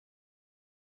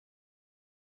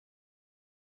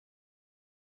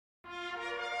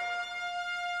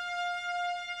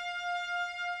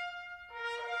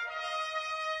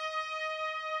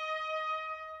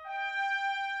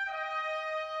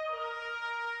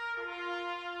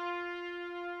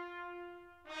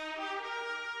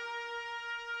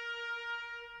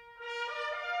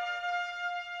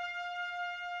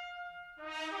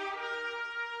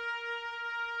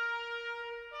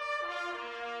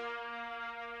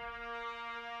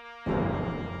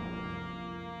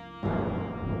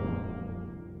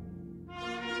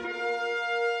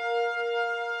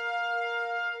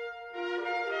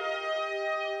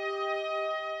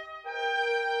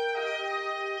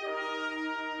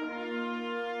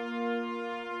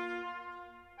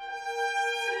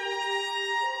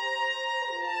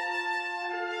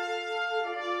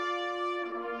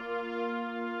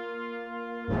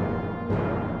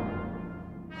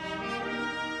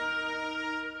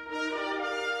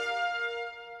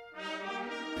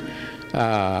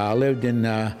I lived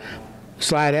in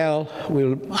Slidell.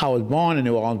 I was born in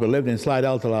New Orleans, but lived in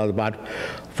Slidell till I was about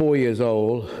 4 years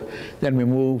old. Then we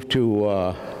moved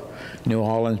to New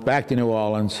Orleans, back to New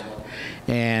Orleans,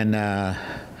 and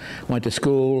went to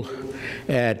school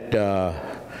at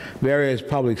various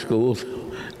public schools,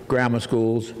 grammar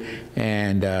schools,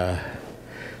 and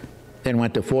then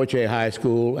went to Fortier High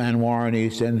School and Warren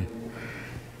Easton.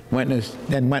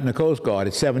 Then went in the Coast Guard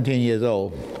at 17 years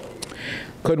old.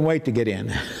 Couldn't wait to get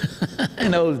in.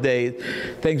 In those days,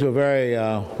 things were very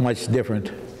much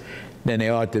different than they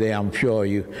are today, I'm sure.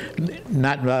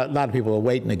 Not a lot of people are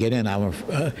waiting to get in.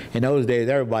 In those days,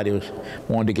 everybody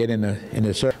wanted to get in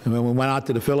the service. And when we went out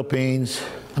to the Philippines,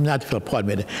 pardon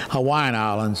me, the Hawaiian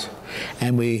Islands,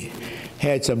 and we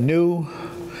had some new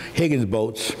Higgins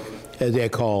boats, as they're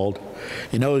called.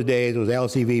 In those days, it was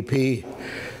LCVP.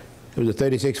 It was a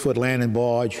 36-foot landing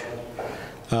barge.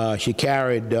 She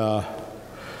carried, I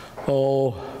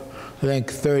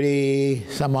think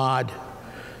 30-some-odd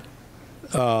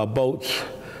boats,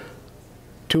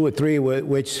 2 or 3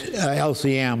 which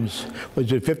LCMs,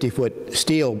 which was a 50-foot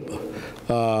steel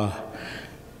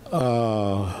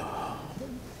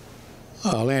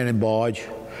landing barge,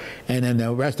 and then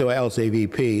the rest of our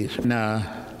LCVPs. And,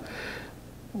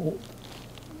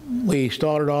 we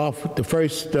started off, the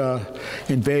first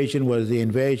invasion was the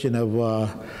invasion of,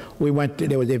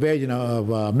 there was the invasion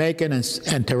of Macon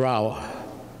and Tarawa.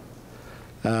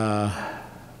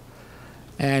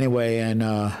 Anyway,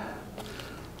 and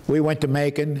we went to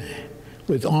Macon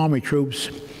with Army troops,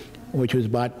 which was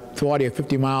about 40 or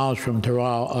 50 miles from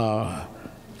Tarawa.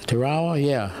 Tarawa,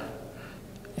 yeah.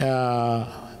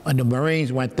 And the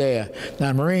Marines went there. Now,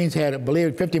 the Marines had, I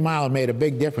believe, 50 miles made a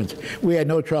big difference. We had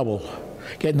no trouble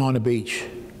getting on the beach.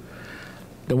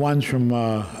 The ones from,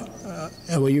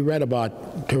 well, you read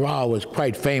about Tarawa was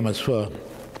quite famous for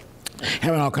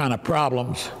having all kind of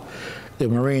problems. The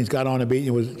Marines got on the beach.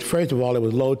 It was, first of all, it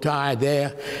was low tide there.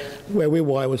 Where we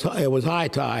were, it was high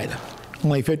tide,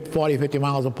 only 40, 50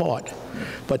 miles apart.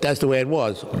 But that's the way it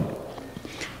was.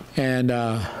 And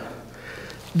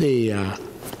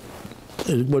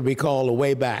what we call the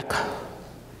way back.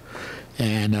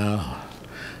 And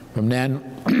from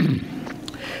then,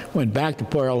 went back to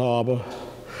Pearl Harbor,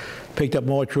 picked up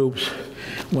more troops,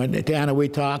 went to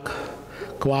Anahuac,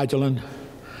 Kwajalein,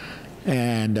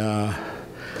 and if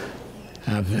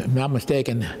I'm not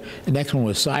mistaken, the next one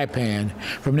was Saipan.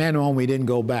 From then on, we didn't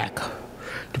go back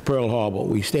to Pearl Harbor.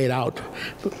 We stayed out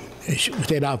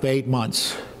for 8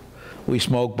 months. We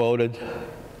smoke boated.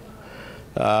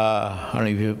 I don't know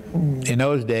if you, in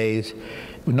those days,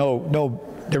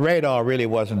 the radar really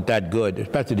wasn't that good,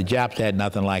 especially the Japs had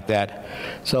nothing like that.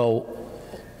 So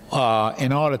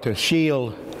in order to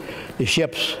shield the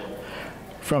ships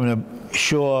from the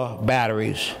shore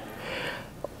batteries,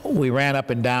 we ran up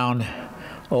and down,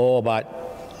 about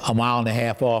a mile and a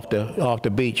half off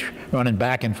the beach, running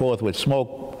back and forth with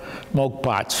smoke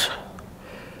pots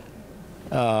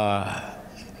to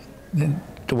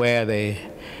where they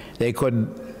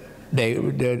couldn't,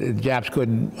 the Japs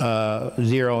couldn't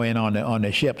zero in on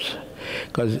the ships,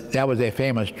 because that was their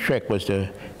famous trick, was to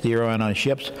zero in on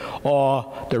ships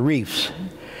or the reefs.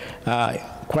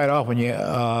 Quite often,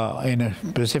 in the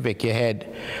Pacific, you had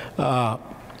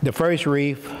the first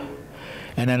reef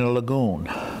and then a lagoon.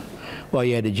 Well,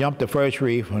 you had to jump the first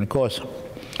reef, and of course,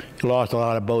 you lost a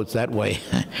lot of boats that way.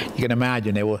 You can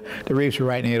imagine the reefs were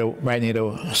right near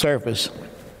the surface.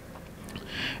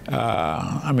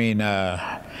 I mean,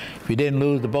 if you didn't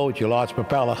lose the boat, you lost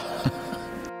propeller.